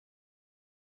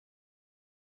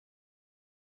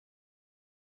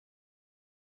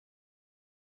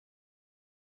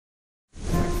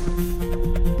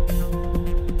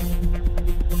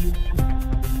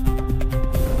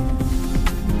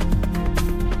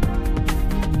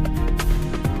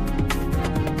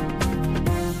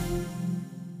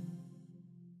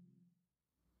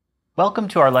Welcome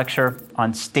to our lecture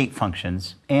on state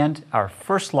functions and our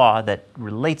first law that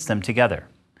relates them together.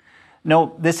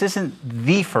 No, this isn't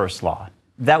the first law.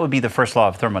 That would be the first law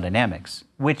of thermodynamics,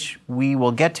 which we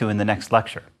will get to in the next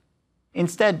lecture.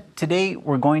 Instead, today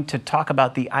we're going to talk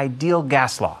about the ideal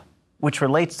gas law, which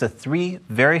relates to three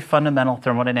very fundamental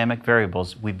thermodynamic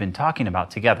variables we've been talking about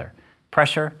together: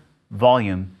 pressure,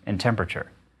 volume, and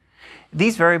temperature.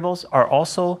 These variables are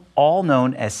also all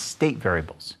known as state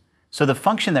variables. So the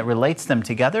function that relates them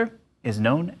together is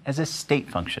known as a state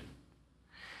function.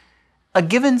 A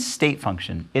given state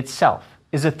function itself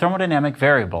is a thermodynamic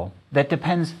variable that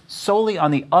depends solely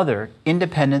on the other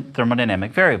independent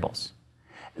thermodynamic variables.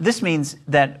 This means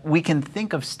that we can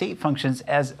think of state functions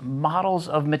as models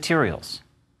of materials.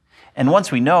 And once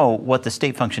we know what the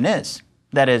state function is,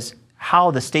 that is,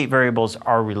 how the state variables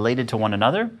are related to one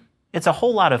another, it's a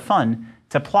whole lot of fun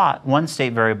to plot one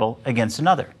state variable against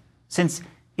another, since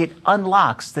it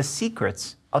unlocks the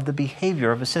secrets of the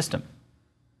behavior of a system.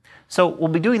 So we'll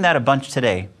be doing that a bunch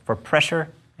today for pressure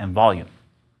and volume.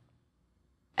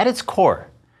 At its core,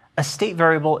 a state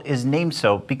variable is named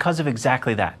so because of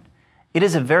exactly that. It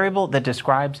is a variable that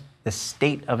describes the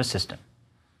state of a system.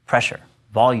 Pressure,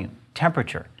 volume,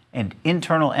 temperature, and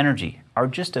internal energy are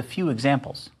just a few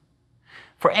examples.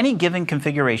 For any given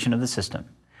configuration of the system,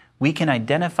 we can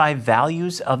identify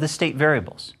values of the state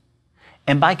variables.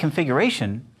 And by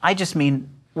configuration, I just mean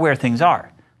where things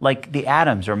are, like the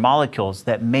atoms or molecules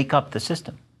that make up the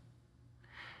system.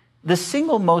 The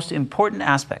single most important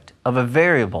aspect of a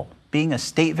variable being a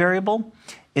state variable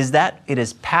is that it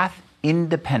is path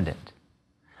independent.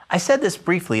 I said this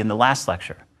briefly in the last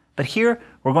lecture, but here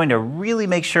we're going to really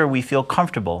make sure we feel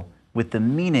comfortable with the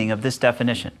meaning of this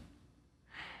definition.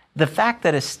 The fact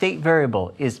that a state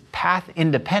variable is path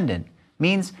independent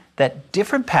means that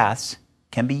different paths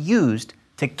can be used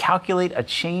to calculate a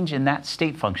change in that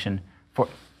state function for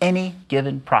any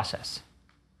given process.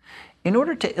 In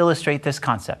order to illustrate this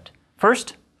concept,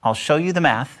 first I'll show you the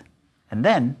math, and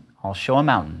then I'll show a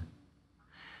mountain.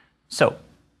 So,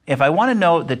 if I want to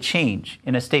know the change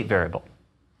in a state variable,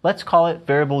 let's call it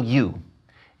variable u.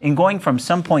 In going from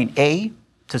some point A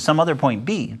to some other point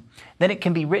B, then it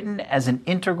can be written as an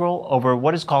integral over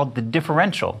what is called the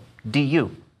differential,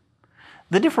 du.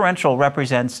 The differential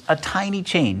represents a tiny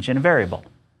change in a variable,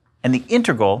 and the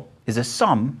integral is a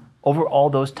sum over all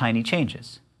those tiny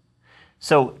changes.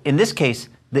 So in this case,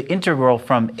 the integral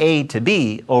from A to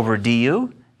B over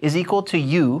du is equal to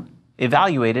u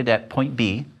evaluated at point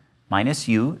B minus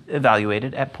u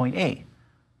evaluated at point A.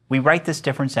 We write this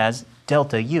difference as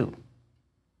delta u.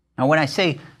 Now when I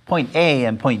say point A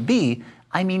and point B,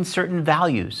 I mean certain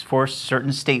values for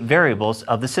certain state variables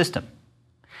of the system.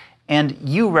 And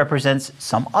u represents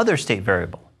some other state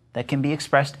variable that can be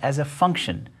expressed as a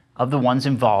function of the ones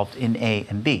involved in A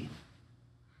and B.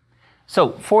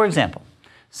 So, for example,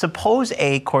 suppose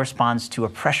A corresponds to a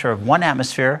pressure of 1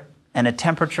 atmosphere and a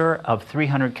temperature of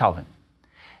 300 Kelvin,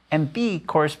 and B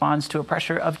corresponds to a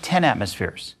pressure of 10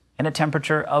 atmospheres and a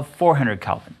temperature of 400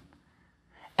 Kelvin.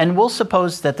 And we'll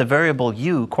suppose that the variable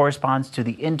u corresponds to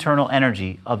the internal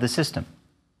energy of the system,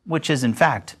 which is in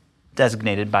fact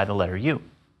designated by the letter u.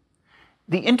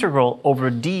 The integral over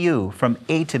du from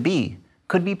A to B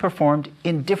could be performed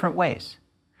in different ways.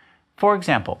 For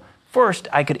example, first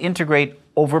I could integrate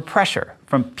over pressure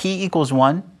from P equals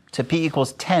 1 to P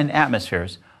equals 10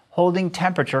 atmospheres, holding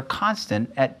temperature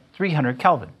constant at 300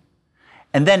 Kelvin.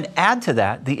 And then add to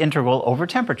that the integral over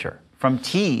temperature from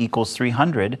T equals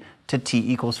 300 to T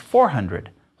equals 400,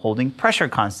 holding pressure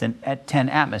constant at 10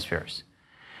 atmospheres.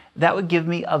 That would give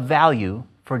me a value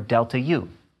for delta U.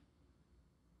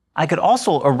 I could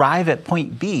also arrive at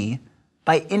point B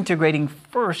by integrating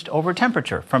first over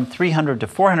temperature from 300 to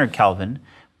 400 Kelvin,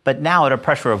 but now at a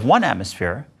pressure of 1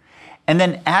 atmosphere, and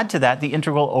then add to that the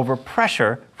integral over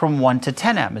pressure from 1 to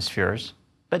 10 atmospheres,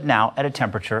 but now at a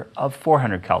temperature of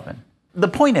 400 Kelvin. The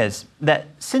point is that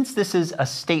since this is a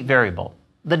state variable,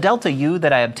 the delta U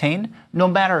that I obtain, no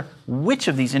matter which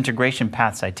of these integration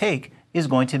paths I take, is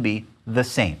going to be the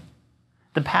same.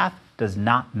 The path does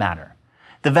not matter.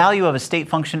 The value of a state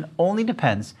function only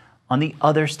depends on the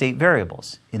other state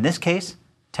variables, in this case,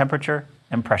 temperature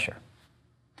and pressure.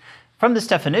 From this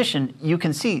definition, you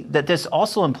can see that this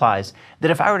also implies that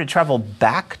if I were to travel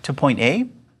back to point A,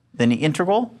 then the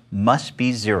integral must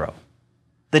be 0.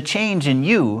 The change in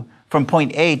u from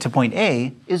point A to point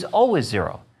A is always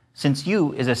 0, since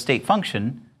u is a state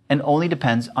function and only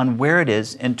depends on where it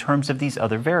is in terms of these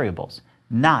other variables,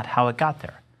 not how it got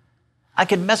there. I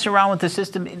could mess around with the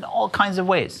system in all kinds of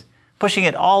ways, pushing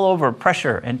it all over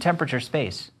pressure and temperature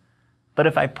space. But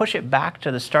if I push it back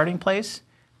to the starting place,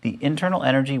 the internal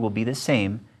energy will be the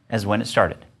same as when it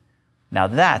started. Now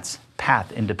that's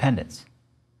path independence.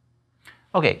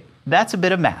 Okay, that's a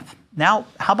bit of math. Now,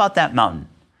 how about that mountain?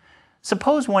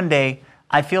 Suppose one day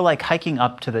I feel like hiking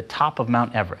up to the top of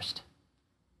Mount Everest.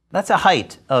 That's a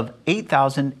height of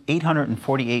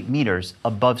 8,848 meters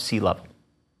above sea level.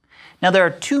 Now, there are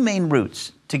two main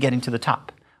routes to getting to the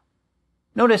top.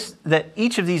 Notice that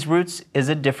each of these routes is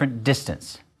a different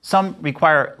distance. Some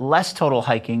require less total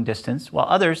hiking distance, while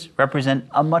others represent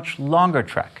a much longer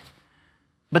trek.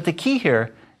 But the key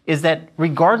here is that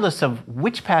regardless of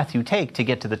which path you take to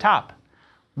get to the top,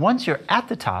 once you're at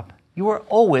the top, you are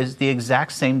always the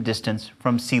exact same distance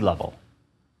from sea level.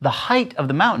 The height of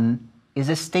the mountain is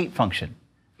a state function.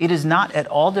 It is not at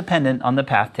all dependent on the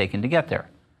path taken to get there.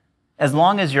 As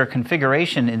long as your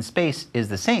configuration in space is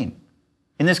the same,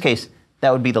 in this case,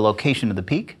 that would be the location of the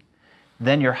peak,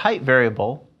 then your height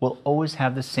variable will always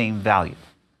have the same value.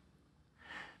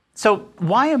 So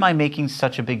why am I making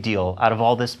such a big deal out of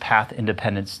all this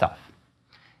path-independent stuff?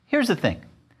 Here's the thing.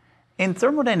 In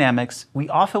thermodynamics, we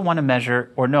often want to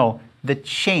measure or know the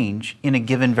change in a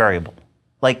given variable,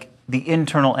 like the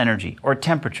internal energy, or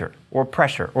temperature, or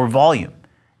pressure, or volume,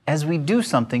 as we do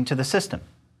something to the system.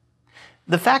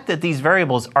 The fact that these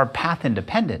variables are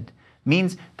path-independent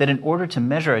means that in order to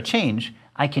measure a change,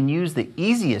 I can use the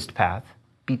easiest path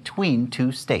between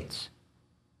two states.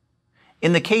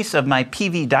 In the case of my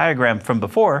PV diagram from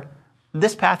before,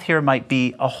 this path here might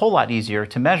be a whole lot easier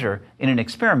to measure in an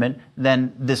experiment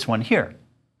than this one here.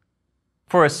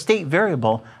 For a state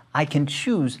variable, I can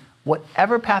choose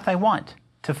whatever path I want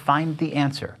to find the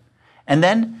answer. And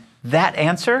then that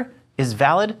answer is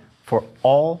valid for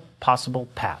all possible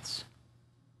paths.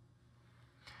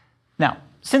 Now,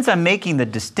 since I'm making the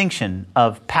distinction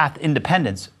of path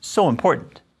independence so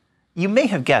important, you may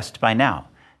have guessed by now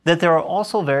that there are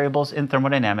also variables in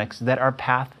thermodynamics that are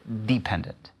path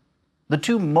dependent. The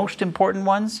two most important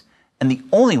ones, and the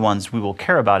only ones we will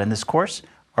care about in this course,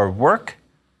 are work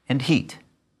and heat.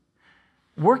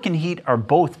 Work and heat are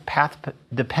both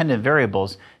path-dependent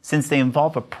variables since they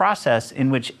involve a process in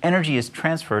which energy is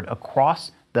transferred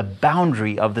across the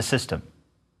boundary of the system.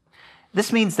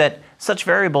 This means that such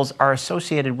variables are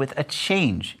associated with a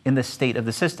change in the state of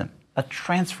the system, a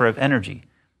transfer of energy,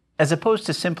 as opposed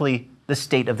to simply the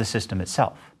state of the system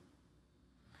itself.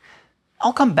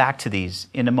 I'll come back to these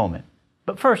in a moment,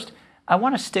 but first, I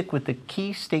want to stick with the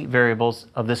key state variables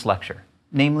of this lecture,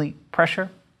 namely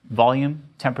pressure, volume,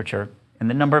 temperature, and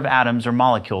the number of atoms or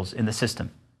molecules in the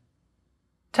system.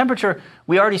 Temperature,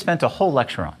 we already spent a whole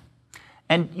lecture on,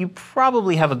 and you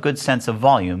probably have a good sense of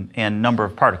volume and number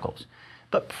of particles,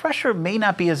 but pressure may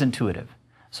not be as intuitive,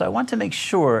 so I want to make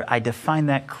sure I define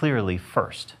that clearly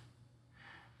first.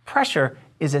 Pressure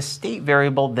is a state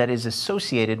variable that is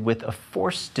associated with a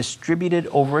force distributed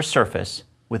over a surface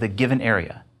with a given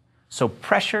area. So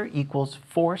pressure equals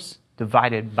force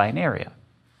divided by an area.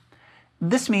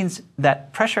 This means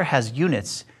that pressure has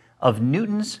units of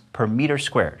newtons per meter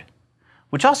squared,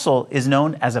 which also is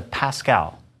known as a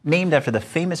Pascal, named after the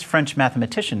famous French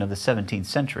mathematician of the 17th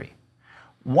century.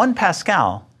 1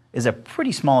 Pascal is a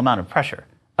pretty small amount of pressure,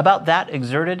 about that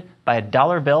exerted by a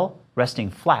dollar bill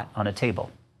resting flat on a table.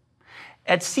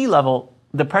 At sea level,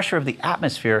 the pressure of the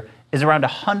atmosphere is around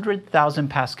 100,000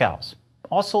 pascals,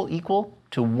 also equal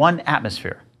to 1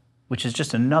 atmosphere, which is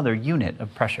just another unit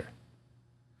of pressure.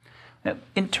 Now,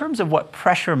 in terms of what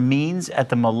pressure means at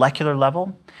the molecular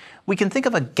level, we can think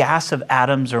of a gas of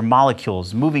atoms or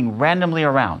molecules moving randomly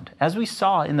around, as we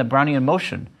saw in the Brownian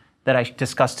motion that I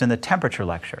discussed in the temperature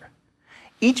lecture.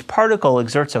 Each particle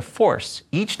exerts a force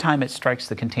each time it strikes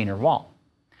the container wall.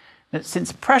 Now,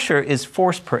 since pressure is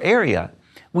force per area,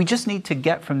 we just need to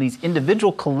get from these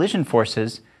individual collision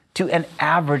forces to an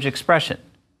average expression,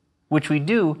 which we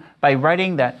do by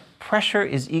writing that pressure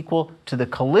is equal to the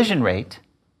collision rate,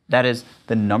 that is,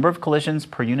 the number of collisions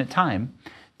per unit time,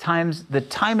 times the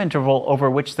time interval over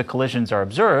which the collisions are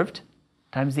observed,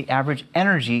 times the average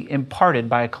energy imparted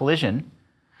by a collision,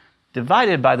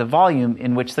 divided by the volume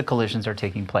in which the collisions are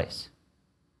taking place.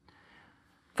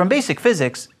 From basic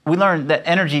physics, we learned that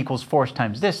energy equals force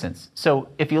times distance. So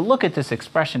if you look at this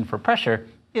expression for pressure,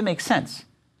 it makes sense.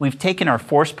 We've taken our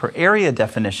force per area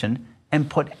definition and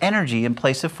put energy in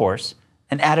place of force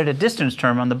and added a distance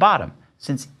term on the bottom,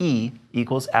 since E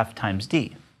equals F times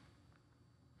D.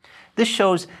 This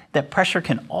shows that pressure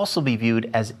can also be viewed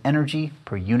as energy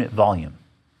per unit volume.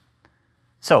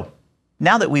 So,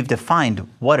 now that we've defined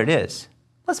what it is,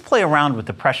 let's play around with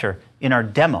the pressure in our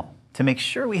demo to make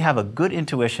sure we have a good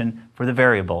intuition for the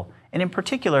variable, and in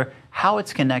particular, how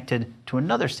it's connected to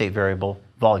another state variable,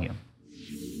 volume.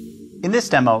 In this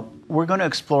demo, we're going to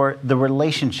explore the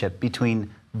relationship between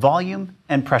volume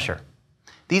and pressure.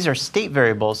 These are state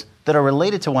variables that are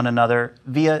related to one another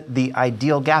via the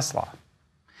ideal gas law.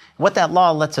 What that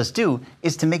law lets us do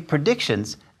is to make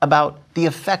predictions about the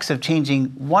effects of changing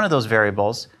one of those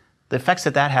variables, the effects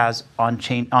that that has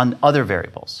on other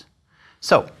variables.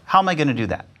 So how am I going to do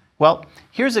that? Well,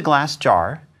 here's a glass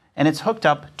jar, and it's hooked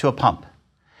up to a pump.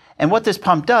 And what this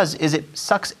pump does is it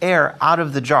sucks air out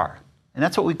of the jar. And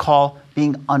that's what we call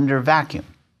being under vacuum.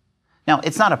 Now,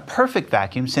 it's not a perfect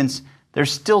vacuum since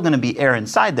there's still going to be air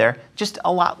inside there, just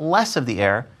a lot less of the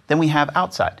air than we have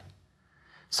outside.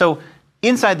 So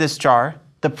inside this jar,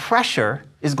 the pressure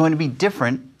is going to be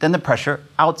different than the pressure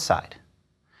outside.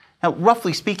 Now,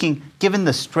 roughly speaking, given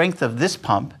the strength of this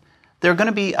pump, there are going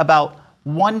to be about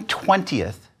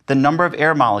 1/20th the number of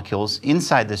air molecules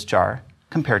inside this jar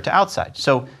compared to outside.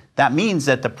 So that means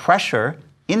that the pressure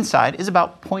inside is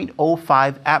about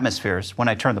 0.05 atmospheres when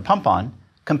I turn the pump on,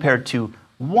 compared to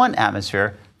 1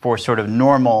 atmosphere for sort of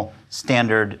normal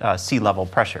standard sea level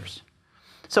pressures.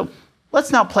 So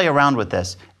let's now play around with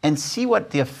this and see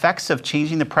what the effects of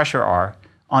changing the pressure are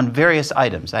on various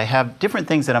items. I have different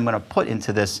things that I'm going to put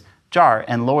into this jar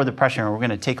and lower the pressure, and we're going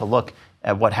to take a look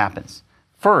at what happens.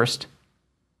 First,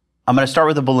 I'm going to start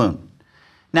with a balloon.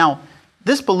 Now,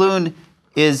 this balloon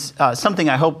is something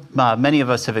I hope many of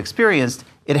us have experienced.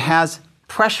 It has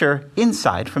pressure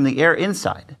inside from the air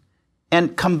inside.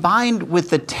 And combined with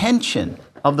the tension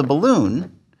of the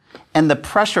balloon and the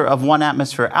pressure of 1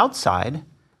 atmosphere outside,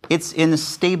 it's in a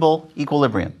stable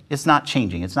equilibrium. It's not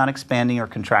changing. It's not expanding or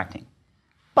contracting.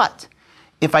 But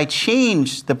if I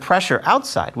change the pressure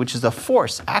outside, which is the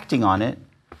force acting on it,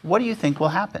 what do you think will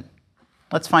happen?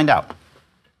 Let's find out.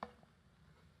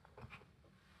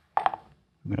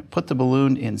 I'm going to put the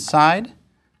balloon inside,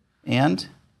 and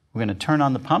we're going to turn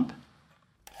on the pump.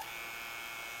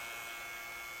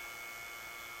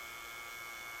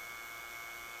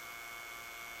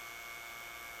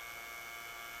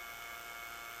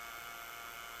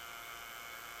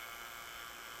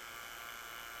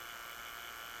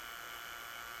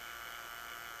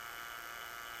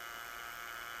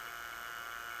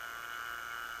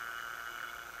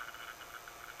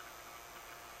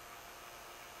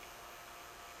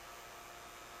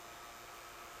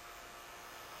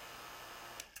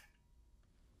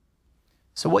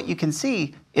 So what you can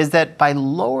see is that by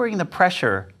lowering the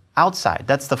pressure outside,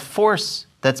 that's the force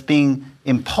that's being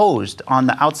imposed on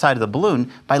the outside of the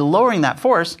balloon, by lowering that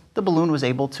force, the balloon was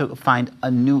able to find a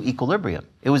new equilibrium.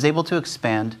 It was able to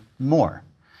expand more.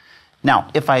 Now,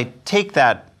 if I take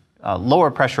that lower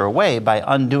pressure away by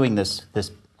undoing this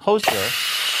hose here,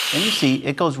 then you see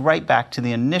it goes right back to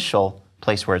the initial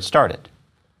place where it started.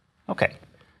 Okay,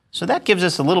 so that gives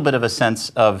us a little bit of a sense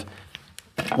of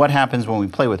what happens when we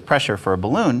play with pressure for a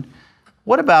balloon.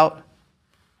 What about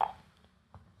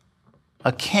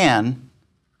a can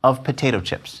of potato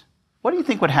chips? What do you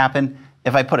think would happen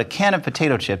if I put a can of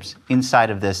potato chips inside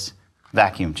of this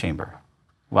vacuum chamber?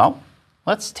 Well,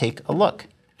 let's take a look.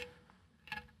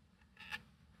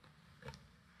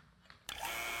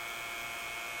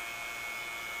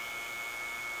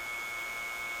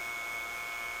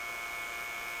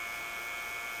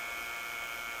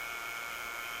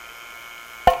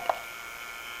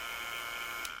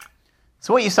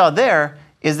 So what you saw there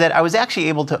is that I was actually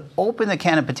able to open the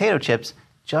can of potato chips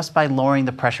just by lowering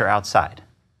the pressure outside.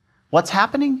 What's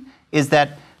happening is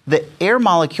that the air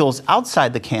molecules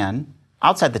outside the can,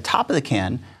 outside the top of the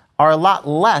can, are a lot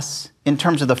less in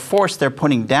terms of the force they're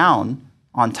putting down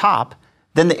on top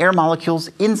than the air molecules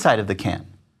inside of the can.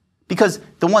 Because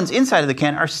the ones inside of the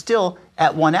can are still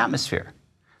at 1 atmosphere.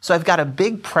 So I've got a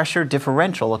big pressure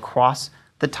differential across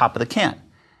the top of the can.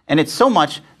 And it's so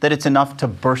much that it's enough to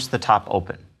burst the top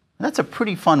open. And that's a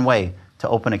pretty fun way to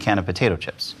open a can of potato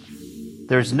chips.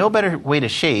 There's no better way to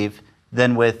shave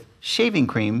than with shaving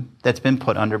cream that's been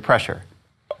put under pressure.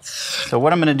 So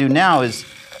what I'm going to do now is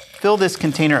fill this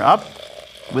container up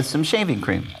with some shaving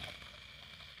cream.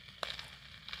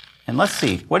 And let's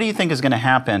see, what do you think is going to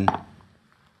happen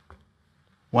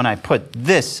when I put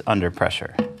this under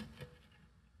pressure?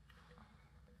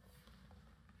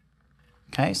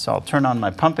 Okay, so I'll turn on my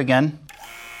pump again.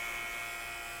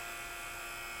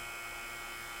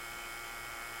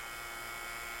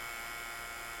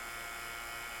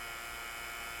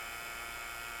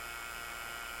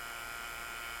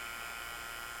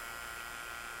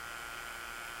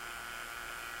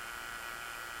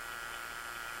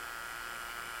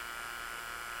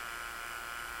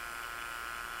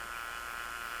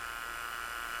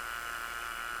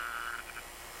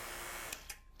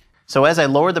 So as I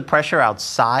lowered the pressure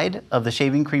outside of the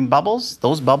shaving cream bubbles,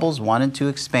 those bubbles wanted to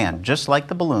expand, just like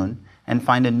the balloon, and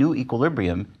find a new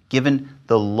equilibrium given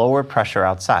the lower pressure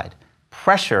outside.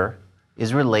 Pressure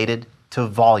is related to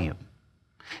volume.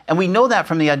 And we know that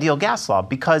from the ideal gas law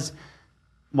because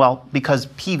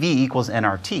PV equals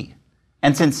nRT.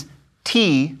 And since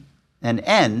T and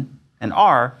N and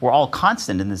R were all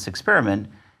constant in this experiment,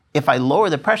 if I lower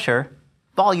the pressure,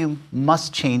 volume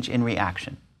must change in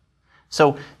reaction.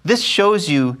 So this shows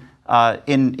you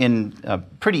in a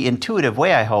pretty intuitive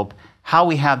way, I hope, how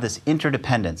we have this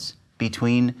interdependence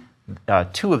between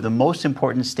two of the most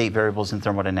important state variables in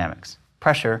thermodynamics,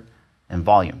 pressure and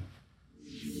volume.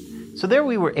 So there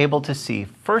we were able to see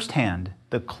firsthand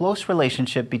the close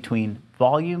relationship between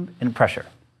volume and pressure.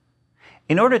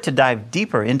 In order to dive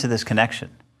deeper into this connection,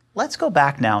 let's go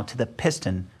back now to the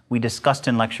piston we discussed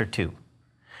in Lecture 2.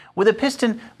 With a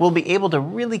piston, we'll be able to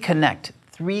really connect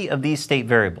three of these state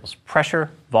variables, pressure,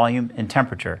 volume, and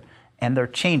temperature, and their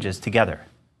changes together.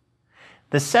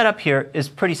 The setup here is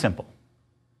pretty simple.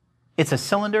 It's a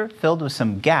cylinder filled with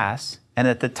some gas, and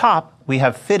at the top, we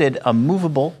have fitted a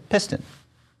movable piston.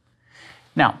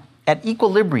 Now, at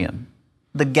equilibrium,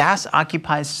 the gas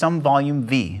occupies some volume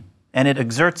V, and it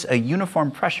exerts a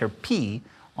uniform pressure P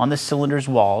on the cylinder's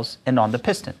walls and on the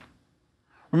piston.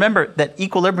 Remember that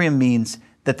equilibrium means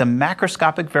that the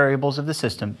macroscopic variables of the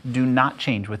system do not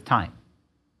change with time.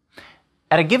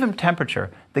 At a given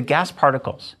temperature, the gas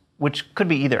particles, which could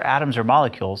be either atoms or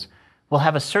molecules, will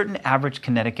have a certain average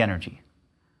kinetic energy.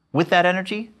 With that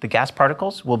energy, the gas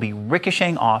particles will be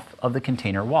ricocheting off of the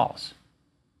container walls.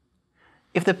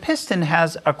 If the piston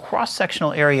has a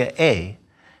cross-sectional area A,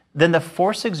 then the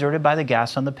force exerted by the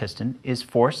gas on the piston is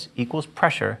force equals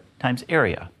pressure times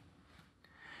area.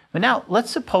 But now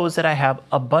let's suppose that I have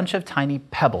a bunch of tiny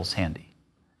pebbles handy,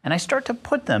 and I start to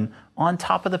put them on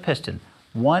top of the piston,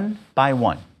 one by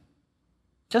one.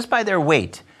 Just by their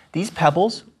weight, these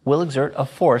pebbles will exert a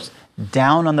force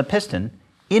down on the piston,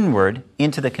 inward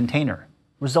into the container,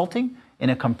 resulting in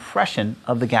a compression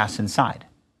of the gas inside.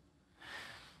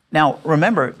 Now,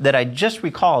 remember that I just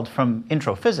recalled from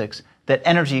intro physics that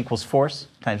energy equals force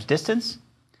times distance.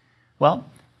 Well,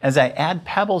 as I add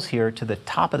pebbles here to the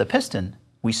top of the piston,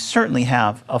 we certainly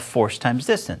have a force times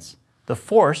distance. The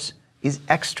force is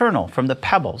external from the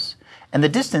pebbles, and the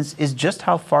distance is just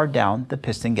how far down the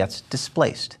piston gets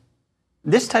displaced.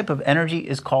 This type of energy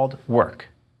is called work,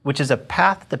 which is a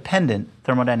path-dependent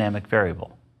thermodynamic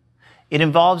variable. It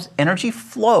involves energy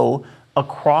flow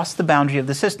across the boundary of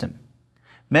the system,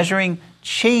 measuring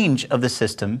change of the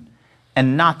system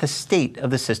and not the state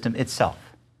of the system itself.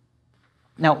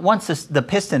 Now, once the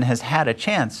piston has had a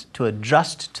chance to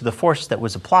adjust to the force that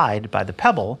was applied by the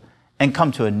pebble and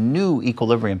come to a new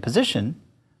equilibrium position,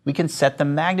 we can set the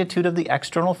magnitude of the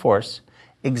external force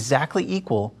exactly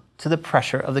equal to the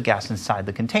pressure of the gas inside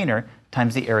the container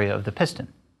times the area of the piston.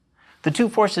 The two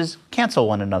forces cancel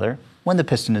one another when the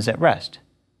piston is at rest.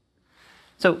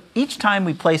 So each time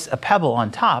we place a pebble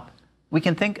on top, we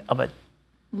can think of a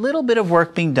little bit of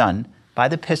work being done by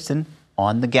the piston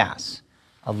on the gas.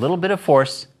 A little bit of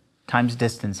force times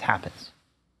distance happens.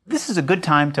 This is a good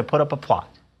time to put up a plot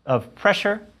of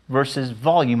pressure versus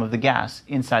volume of the gas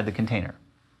inside the container.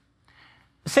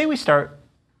 Say we start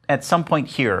at some point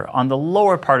here on the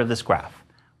lower part of this graph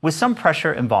with some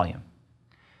pressure and volume.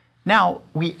 Now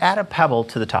we add a pebble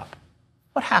to the top.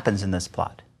 What happens in this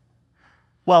plot?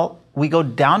 Well, we go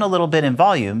down a little bit in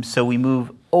volume, so we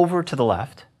move over to the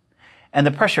left, and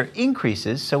the pressure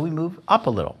increases, so we move up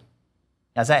a little.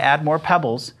 As I add more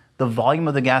pebbles, the volume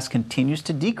of the gas continues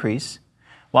to decrease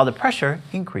while the pressure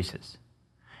increases.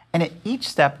 And at each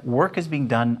step, work is being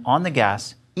done on the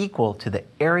gas equal to the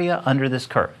area under this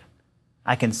curve.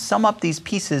 I can sum up these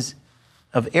pieces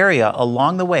of area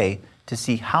along the way to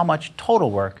see how much total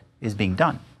work is being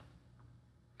done.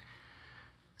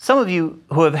 Some of you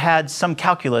who have had some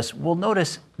calculus will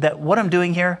notice that what I'm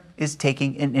doing here is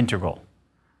taking an integral.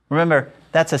 Remember,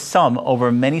 that's a sum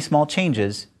over many small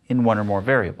changes in one or more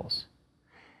variables.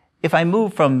 If I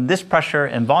move from this pressure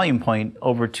and volume point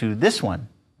over to this one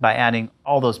by adding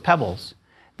all those pebbles,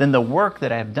 then the work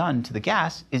that I have done to the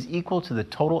gas is equal to the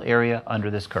total area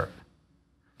under this curve.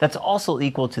 That's also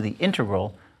equal to the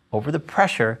integral over the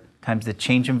pressure times the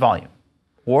change in volume,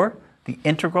 or the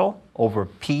integral over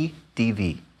P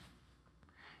dV.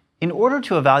 In order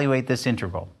to evaluate this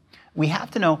integral, we have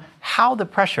to know how the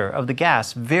pressure of the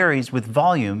gas varies with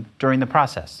volume during the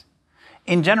process.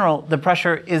 In general, the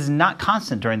pressure is not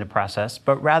constant during the process,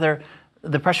 but rather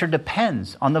the pressure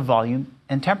depends on the volume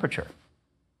and temperature.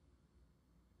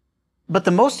 But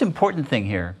the most important thing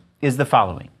here is the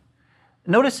following.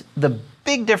 Notice the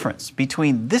big difference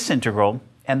between this integral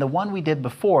and the one we did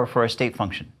before for a state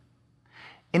function.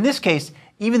 In this case,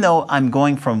 even though I'm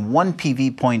going from one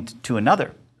PV point to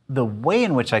another, the way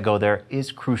in which I go there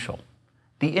is crucial.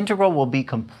 The integral will be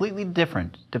completely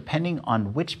different depending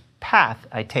on which path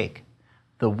I take.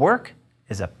 The work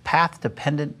is a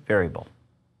path-dependent variable.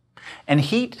 And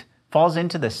heat falls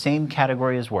into the same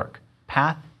category as work,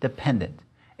 path-dependent,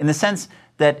 in the sense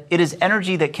that it is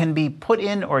energy that can be put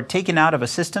in or taken out of a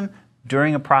system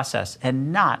during a process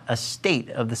and not a state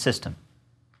of the system.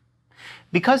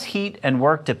 Because heat and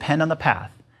work depend on the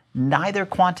path, neither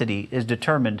quantity is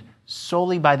determined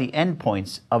solely by the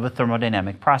endpoints of a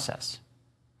thermodynamic process.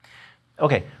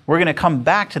 Okay, we're going to come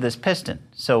back to this piston,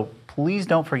 so please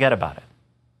don't forget about it.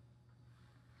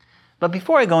 But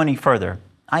before I go any further,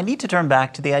 I need to turn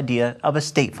back to the idea of a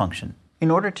state function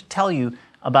in order to tell you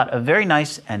about a very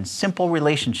nice and simple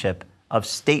relationship of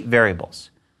state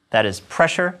variables, that is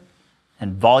pressure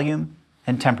and volume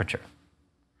and temperature.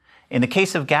 In the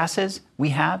case of gases, we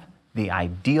have the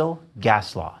ideal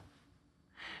gas law.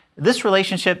 This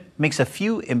relationship makes a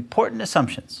few important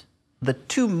assumptions, the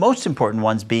two most important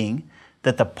ones being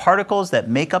that the particles that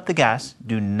make up the gas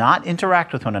do not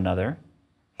interact with one another,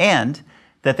 and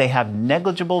that they have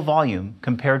negligible volume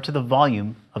compared to the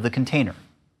volume of the container.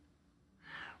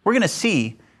 We're going to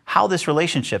see how this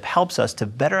relationship helps us to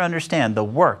better understand the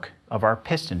work of our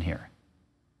piston here.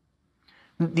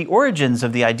 The origins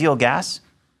of the ideal gas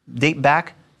date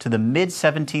back to the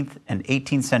mid-17th and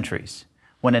 18th centuries,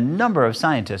 when a number of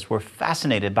scientists were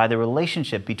fascinated by the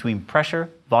relationship between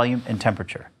pressure, volume, and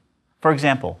temperature. For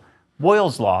example,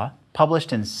 Boyle's law,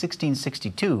 published in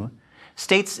 1662,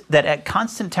 states that at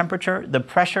constant temperature, the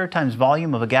pressure times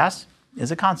volume of a gas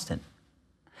is a constant.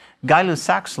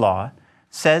 Gay-Lussac's law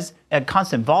says at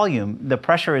constant volume, the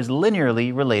pressure is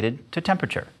linearly related to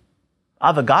temperature.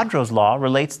 Avogadro's law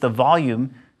relates the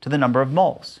volume to the number of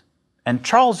moles. And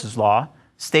Charles's law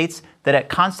states that at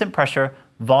constant pressure,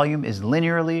 volume is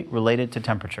linearly related to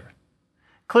temperature.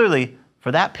 Clearly,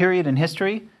 for that period in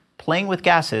history, playing with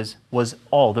gases was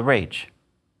all the rage.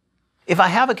 If I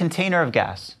have a container of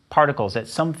gas, particles at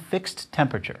some fixed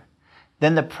temperature,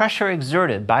 then the pressure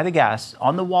exerted by the gas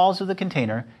on the walls of the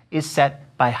container is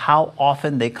set by how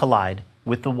often they collide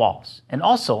with the walls, and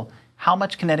also how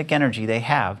much kinetic energy they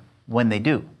have when they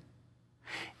do.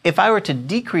 If I were to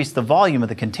decrease the volume of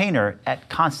the container at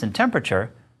constant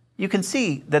temperature, you can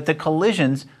see that the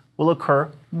collisions will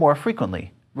occur more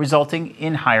frequently, resulting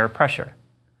in higher pressure.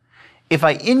 If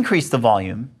I increase the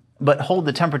volume, but hold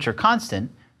the temperature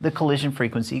constant, the collision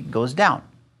frequency goes down,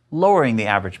 lowering the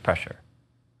average pressure.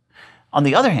 On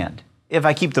the other hand, if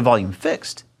I keep the volume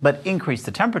fixed, but increase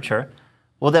the temperature,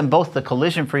 well then both the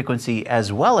collision frequency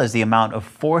as well as the amount of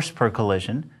force per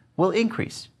collision will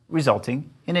increase, resulting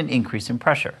in an increase in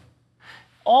pressure.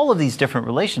 All of these different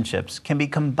relationships can be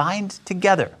combined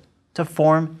together to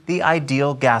form the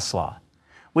ideal gas law,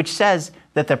 which says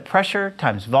that the pressure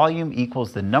times volume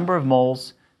equals the number of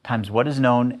moles times what is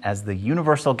known as the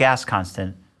universal gas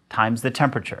constant times the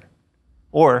temperature,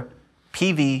 or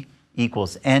PV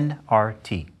equals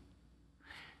nRT.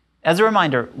 As a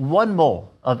reminder, 1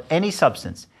 mole of any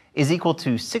substance is equal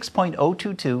to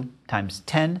 6.022 times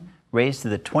 10 raised to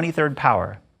the 23rd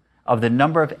power of the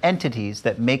number of entities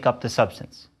that make up the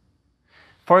substance.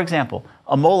 For example,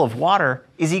 a mole of water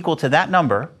is equal to that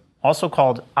number, also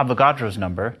called Avogadro's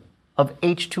number, of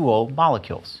H2O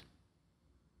molecules.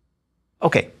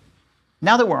 Okay,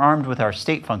 now that we're armed with our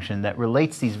state function that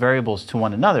relates these variables to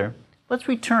one another, let's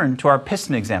return to our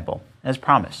piston example, as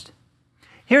promised.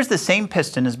 Here's the same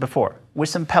piston as before, with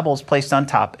some pebbles placed on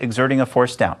top exerting a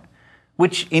force down,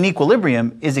 which in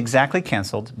equilibrium is exactly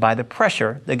canceled by the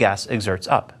pressure the gas exerts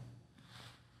up.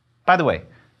 By the way,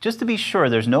 just to be sure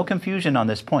there's no confusion on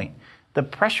this point, the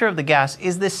pressure of the gas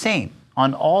is the same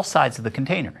on all sides of the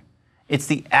container. It's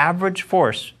the average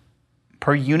force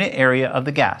per unit area of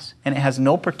the gas, and it has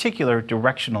no particular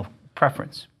directional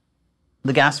preference.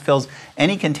 The gas fills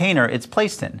any container it's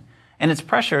placed in, and its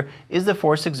pressure is the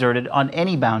force exerted on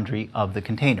any boundary of the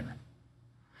container.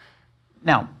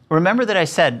 Now, remember that I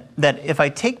said that if I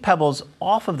take pebbles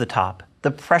off of the top,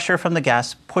 the pressure from the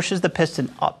gas pushes the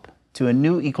piston up to a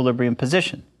new equilibrium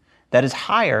position that is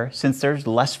higher since there's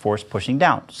less force pushing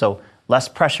down, so less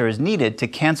pressure is needed to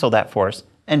cancel that force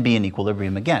and be in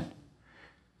equilibrium again.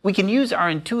 We can use our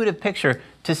intuitive picture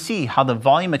to see how the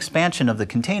volume expansion of the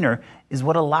container is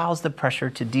what allows the pressure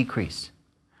to decrease.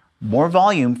 More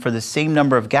volume for the same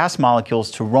number of gas molecules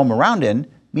to roam around in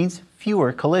means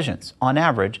fewer collisions, on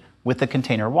average, with the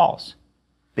container walls.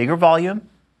 Bigger volume,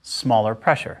 smaller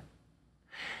pressure.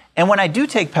 And when I do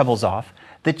take pebbles off,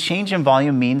 the change in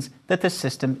volume means that the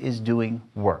system is doing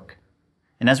work.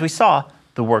 And as we saw,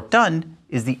 the work done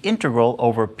is the integral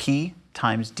over P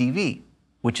times dV,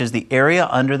 which is the area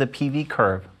under the PV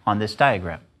curve on this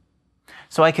diagram.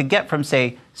 So I could get from,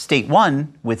 say, state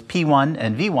 1 with P1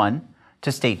 and V1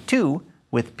 to state 2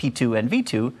 with P2 and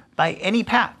V2 by any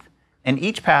path, and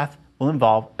each path will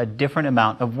involve a different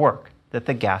amount of work that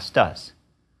the gas does.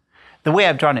 The way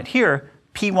I've drawn it here,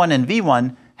 P1 and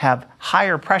V1 have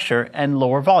higher pressure and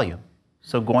lower volume.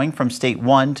 So going from state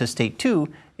 1 to state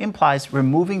 2 implies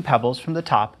removing pebbles from the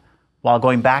top, while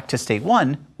going back to state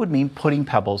 1 would mean putting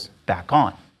pebbles back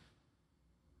on.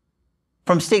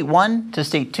 From state 1 to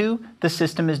state 2, the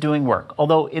system is doing work,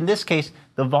 although in this case,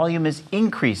 the volume is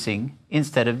increasing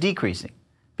instead of decreasing.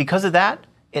 Because of that,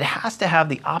 it has to have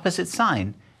the opposite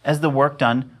sign as the work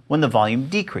done when the volume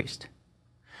decreased.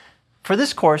 For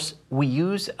this course, we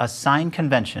use a sign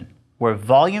convention where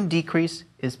volume decrease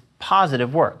is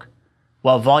positive work,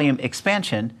 while volume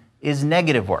expansion is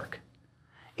negative work.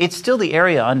 It's still the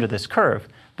area under this curve,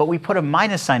 but we put a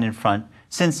minus sign in front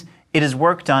since it is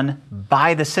work done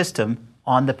by the system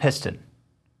on the piston,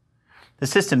 the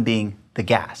system being the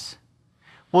gas.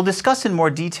 We'll discuss in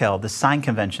more detail the sign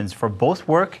conventions for both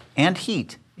work and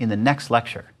heat in the next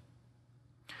lecture.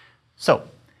 So,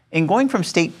 in going from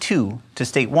state 2 to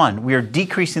state 1, we are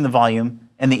decreasing the volume,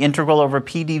 and the integral over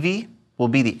P dV will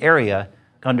be the area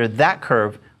under that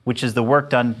curve, which is the work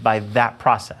done by that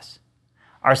process.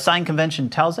 Our sign convention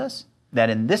tells us that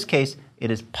in this case,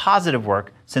 it is positive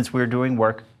work since we're doing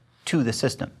work to the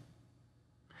system.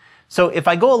 So if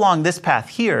I go along this path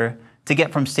here to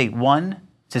get from state 1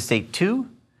 to state 2,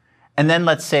 and then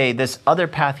let's say this other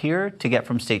path here to get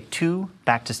from state 2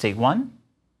 back to state 1,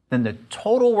 then the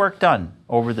total work done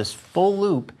over this full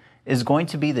loop is going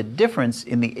to be the difference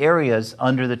in the areas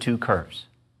under the two curves.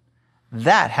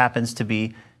 That happens to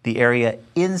be the area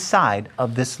inside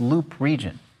of this loop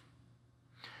region.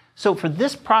 So for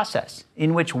this process,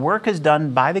 in which work is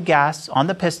done by the gas on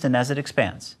the piston as it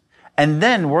expands, and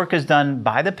then work is done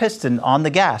by the piston on the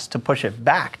gas to push it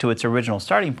back to its original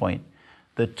starting point,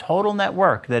 the total net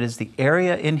work, that is the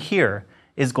area in here,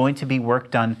 is going to be work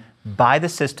done by the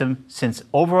system since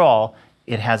overall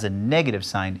it has a negative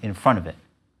sign in front of it.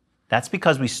 That's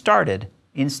because we started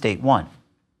in state 1.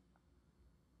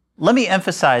 Let me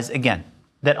emphasize again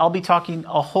that I'll be talking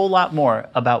a whole lot more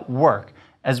about work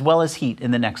as well as heat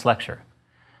in the next lecture.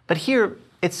 But here,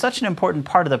 it's such an important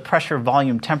part of the pressure,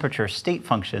 volume, temperature, state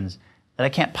functions that I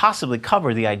can't possibly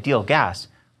cover the ideal gas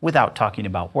without talking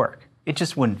about work. It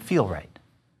just wouldn't feel right.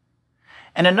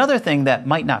 And another thing that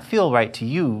might not feel right to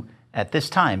you at this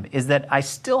time is that I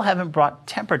still haven't brought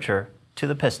temperature to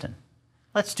the piston.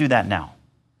 Let's do that now.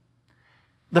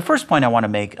 The first point I want to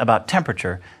make about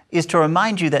temperature is to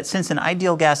remind you that since an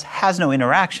ideal gas has no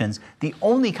interactions, the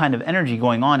only kind of energy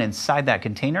going on inside that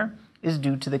container is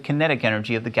due to the kinetic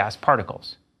energy of the gas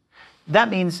particles. That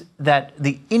means that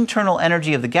the internal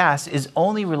energy of the gas is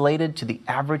only related to the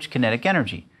average kinetic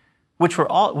energy, which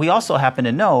we also happen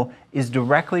to know is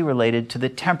directly related to the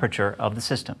temperature of the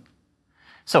system.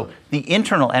 So the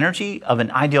internal energy of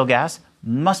an ideal gas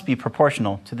must be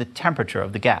proportional to the temperature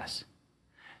of the gas.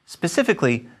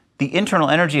 Specifically, the internal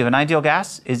energy of an ideal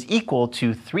gas is equal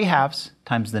to 3/2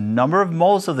 times the number of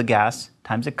moles of the gas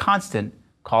times a constant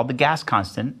called the gas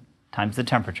constant times the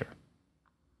temperature.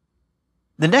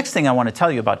 The next thing I want to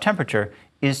tell you about temperature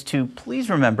is to please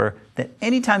remember that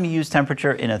anytime you use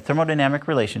temperature in a thermodynamic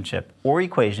relationship or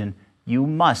equation, you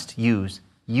must use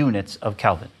units of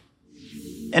Kelvin.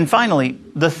 And finally,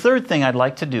 the third thing I'd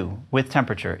like to do with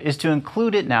temperature is to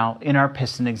include it now in our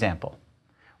piston example.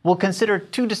 We'll consider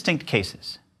two distinct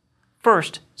cases.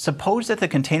 First, suppose that the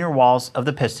container walls of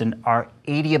the piston are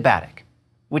adiabatic,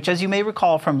 which, as you may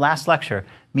recall from last lecture,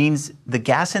 means the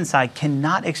gas inside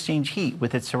cannot exchange heat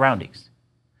with its surroundings.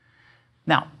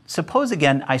 Now, suppose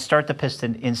again I start the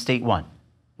piston in state 1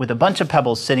 with a bunch of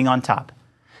pebbles sitting on top,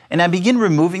 and I begin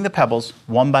removing the pebbles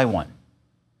one by one.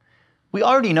 We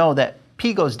already know that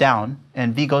P goes down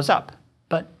and V goes up,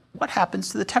 but what happens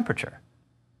to the temperature?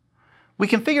 We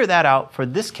can figure that out for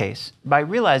this case by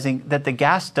realizing that the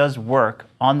gas does work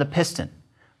on the piston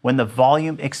when the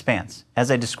volume expands,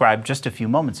 as I described just a few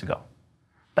moments ago.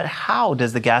 But how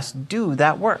does the gas do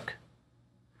that work?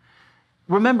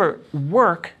 Remember,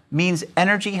 work means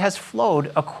energy has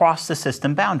flowed across the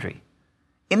system boundary.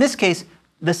 In this case,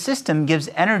 the system gives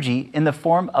energy in the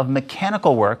form of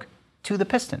mechanical work to the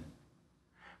piston.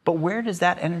 But where does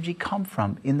that energy come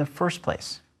from in the first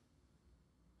place?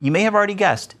 You may have already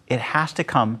guessed, it has to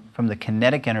come from the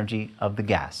kinetic energy of the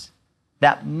gas.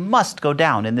 That must go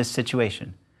down in this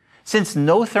situation. Since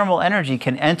no thermal energy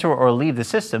can enter or leave the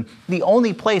system, the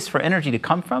only place for energy to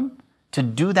come from to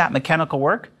do that mechanical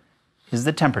work is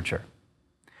the temperature.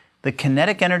 The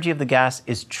kinetic energy of the gas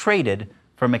is traded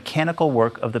for mechanical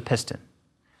work of the piston.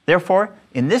 Therefore,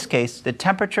 in this case, the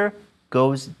temperature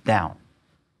goes down.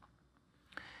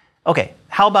 Okay,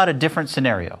 how about a different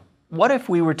scenario? What if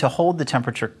we were to hold the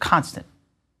temperature constant?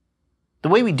 The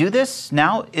way we do this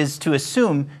now is to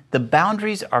assume the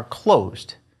boundaries are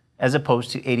closed as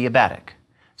opposed to adiabatic,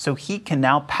 so heat can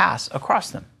now pass across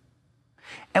them.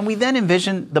 And we then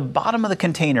envision the bottom of the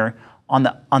container on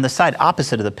the side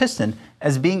opposite of the piston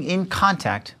as being in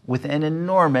contact with an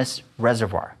enormous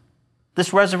reservoir.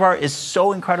 This reservoir is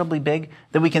so incredibly big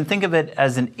that we can think of it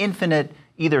as an infinite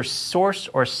either source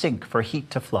or sink for heat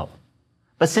to flow.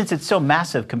 But since it's so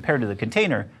massive compared to the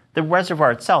container, the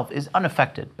reservoir itself is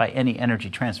unaffected by any energy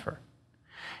transfer.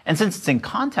 And since it's in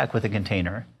contact with the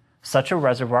container, such a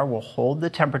reservoir will hold the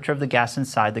temperature of the gas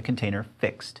inside the container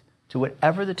fixed to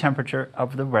whatever the temperature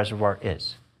of the reservoir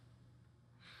is.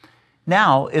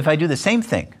 Now, if I do the same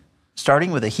thing,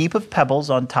 starting with a heap of pebbles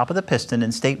on top of the piston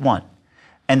in state 1,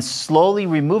 and slowly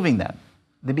removing them,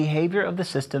 the behavior of the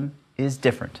system is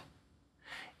different.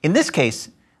 In this case,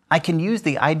 I can use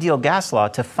the ideal gas law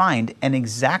to find an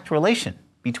exact relation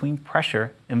between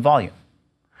pressure and volume.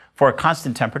 For a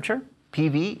constant temperature,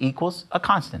 PV equals a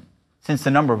constant, since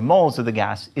the number of moles of the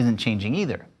gas isn't changing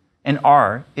either, and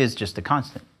R is just a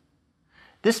constant.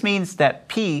 This means that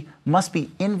P must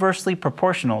be inversely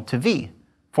proportional to V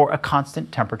for a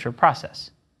constant temperature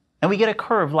process. And we get a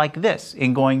curve like this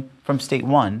in going from state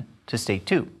 1 to state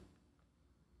 2.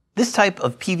 This type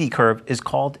of PV curve is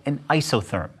called an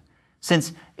isotherm,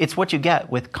 since it's what you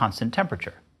get with constant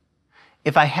temperature.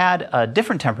 If I had a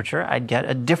different temperature, I'd get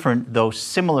a different, though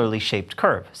similarly shaped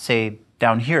curve, say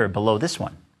down here below this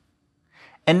one.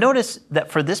 And notice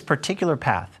that for this particular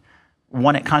path,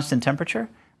 one at constant temperature,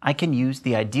 I can use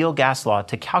the ideal gas law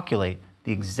to calculate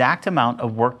the exact amount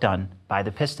of work done by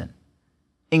the piston.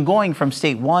 In going from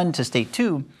state 1 to state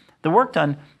 2, the work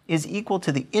done is equal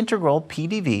to the integral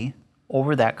PdV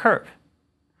over that curve.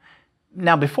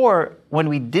 Now before, when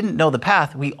we didn't know the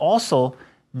path, we also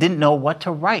didn't know what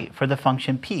to write for the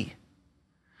function P.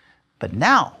 But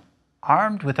now,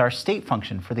 armed with our state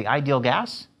function for the ideal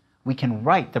gas, we can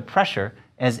write the pressure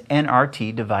as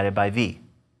nRT divided by V.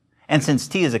 And since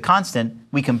T is a constant,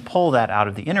 we can pull that out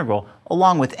of the integral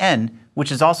along with N,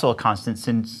 which is also a constant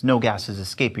since no gas is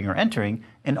escaping or entering,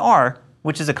 and R,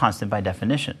 which is a constant by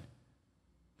definition.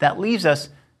 That leaves us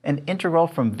an integral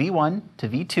from V1 to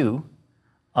V2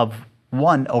 of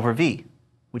 1 over V,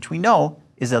 which we know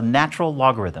is a natural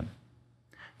logarithm.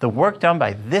 The work done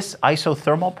by this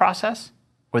isothermal process,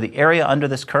 or the area under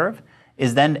this curve,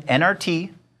 is then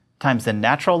nRT times the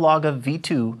natural log of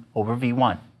V2 over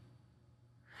V1.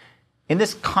 In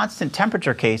this constant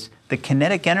temperature case, the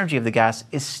kinetic energy of the gas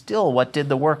is still what did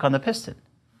the work on the piston.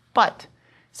 But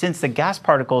since the gas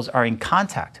particles are in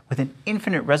contact with an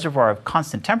infinite reservoir of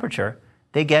constant temperature,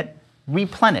 they get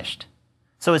replenished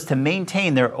so as to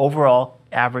maintain their overall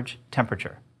average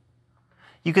temperature.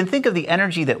 You can think of the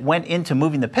energy that went into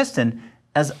moving the piston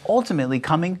as ultimately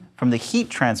coming from the heat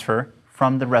transfer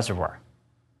from the reservoir.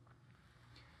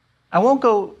 I won't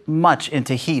go much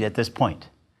into heat at this point,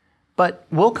 but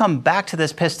we'll come back to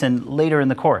this piston later in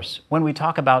the course when we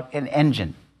talk about an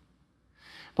engine.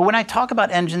 But when I talk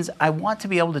about engines, I want to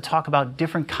be able to talk about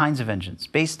different kinds of engines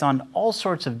based on all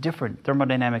sorts of different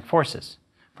thermodynamic forces,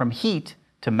 from heat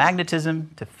to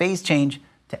magnetism to phase change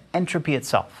to entropy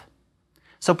itself.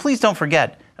 So please don't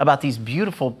forget about these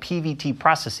beautiful PVT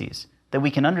processes that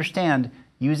we can understand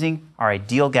using our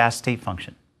ideal gas state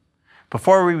function.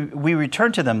 Before we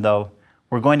return to them though,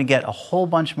 we're going to get a whole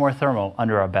bunch more thermal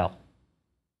under our belt.